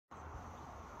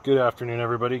Good afternoon,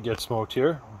 everybody. Get Smoked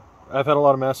here. I've had a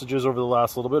lot of messages over the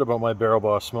last little bit about my Barrel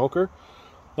Boss smoker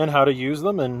and how to use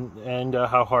them and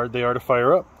how hard they are to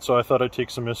fire up. So I thought I'd take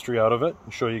some mystery out of it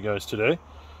and show you guys today.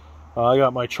 I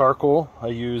got my charcoal. I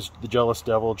used the Jealous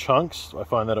Devil chunks. I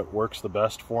find that it works the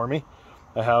best for me.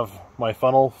 I have my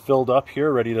funnel filled up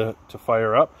here, ready to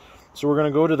fire up. So we're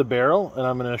going to go to the barrel, and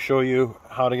I'm going to show you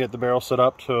how to get the barrel set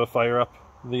up to fire up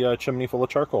the chimney full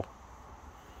of charcoal.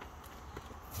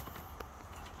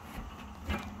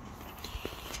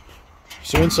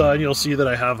 So inside you'll see that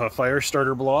I have a fire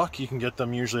starter block. You can get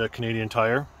them usually at Canadian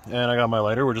Tire. And I got my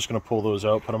lighter. We're just going to pull those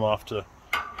out, put them off to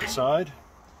the side.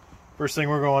 First thing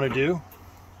we're going to do,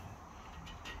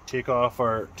 take off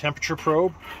our temperature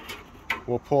probe.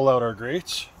 We'll pull out our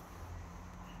grates.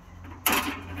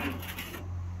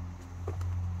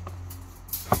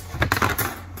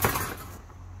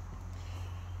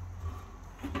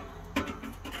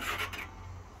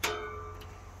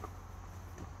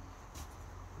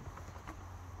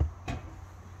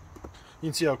 You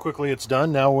can see how quickly it's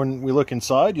done. Now when we look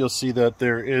inside, you'll see that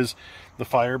there is the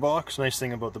firebox. Nice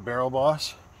thing about the Barrel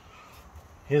Boss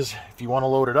is if you want to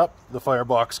load it up, the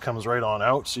firebox comes right on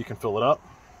out so you can fill it up.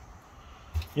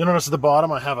 You'll notice at the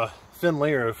bottom I have a thin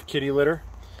layer of kitty litter.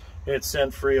 It's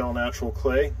scent-free, all-natural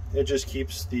clay. It just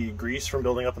keeps the grease from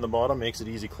building up in the bottom, makes it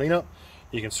easy cleanup.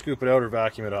 You can scoop it out or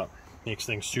vacuum it up. Makes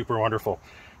things super wonderful.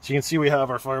 So you can see we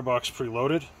have our firebox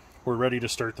preloaded. We're ready to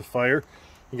start the fire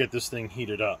and get this thing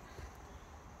heated up.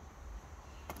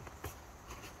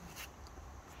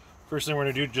 First thing we're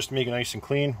going to do, just to make it nice and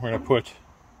clean, we're going to put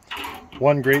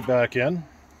one grate back in.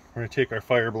 We're going to take our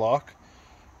fire block,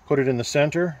 put it in the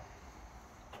center.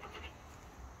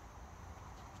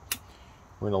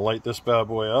 We're going to light this bad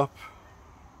boy up.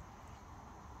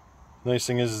 Nice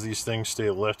thing is these things stay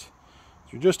lit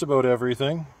through just about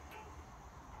everything.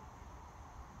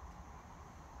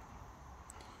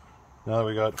 Now that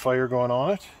we got fire going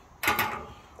on it,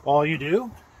 all you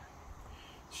do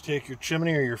is take your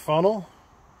chimney or your funnel,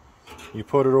 you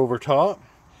put it over top.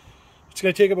 It's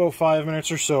going to take about 5 minutes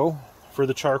or so for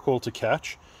the charcoal to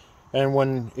catch. And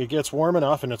when it gets warm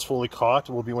enough and it's fully caught,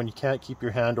 will be when you can't keep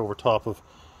your hand over top of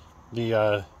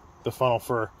the funnel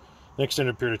for an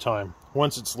extended period of time.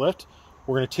 Once it's lit,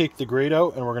 we're going to take the grate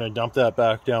out and we're going to dump that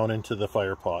back down into the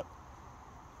fire pot.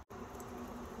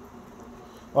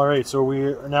 Alright, so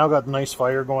we now got nice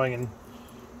fire going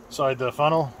inside the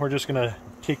funnel. We're just going to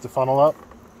take the funnel up.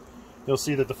 You'll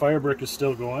see that the fire brick is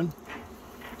still going.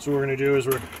 So what we're going to do is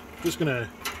we're just going to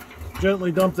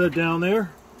gently dump that down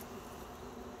there.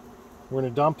 We're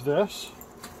going to dump this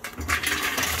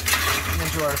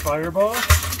into our fire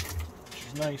box, which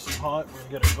is nice and hot. We're going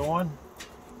to get it going.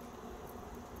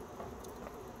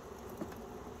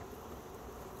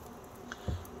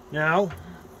 Now,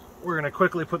 we're going to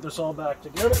quickly put this all back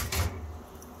together.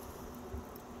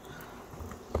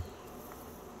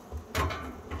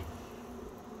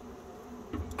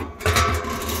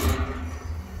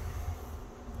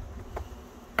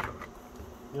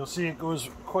 You'll see it goes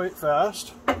quite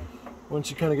fast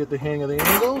once you kind of get the hang of the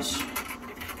angles.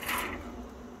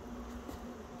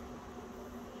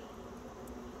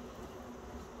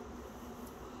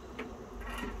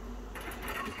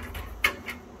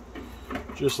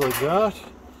 Just like that.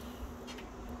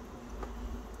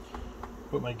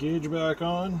 Put my gauge back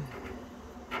on.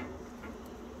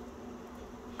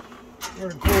 We're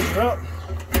going to close it up.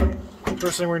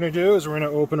 First thing we're going to do is we're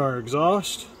going to open our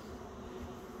exhaust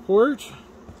port.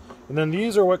 And then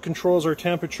these are what controls our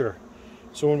temperature.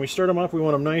 So when we start them up, we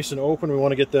want them nice and open. We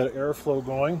want to get that airflow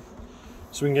going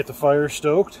so we can get the fire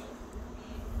stoked.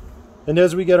 And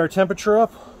as we get our temperature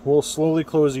up, we'll slowly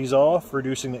close these off,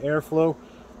 reducing the airflow.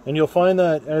 And you'll find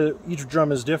that each drum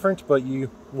is different, but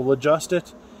you will adjust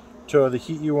it to the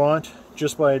heat you want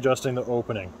just by adjusting the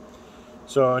opening.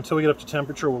 So until we get up to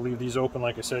temperature, we'll leave these open,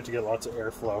 like I said, to get lots of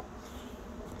airflow.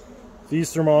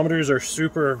 These thermometers are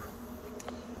super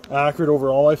accurate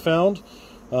overall, I found.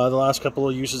 The last couple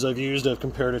of uses I've used, I've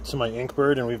compared it to my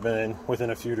Inkbird, and we've been within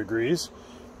a few degrees.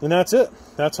 And that's it.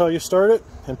 That's how you start it.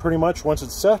 And pretty much once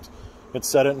it's set it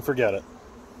and forget it.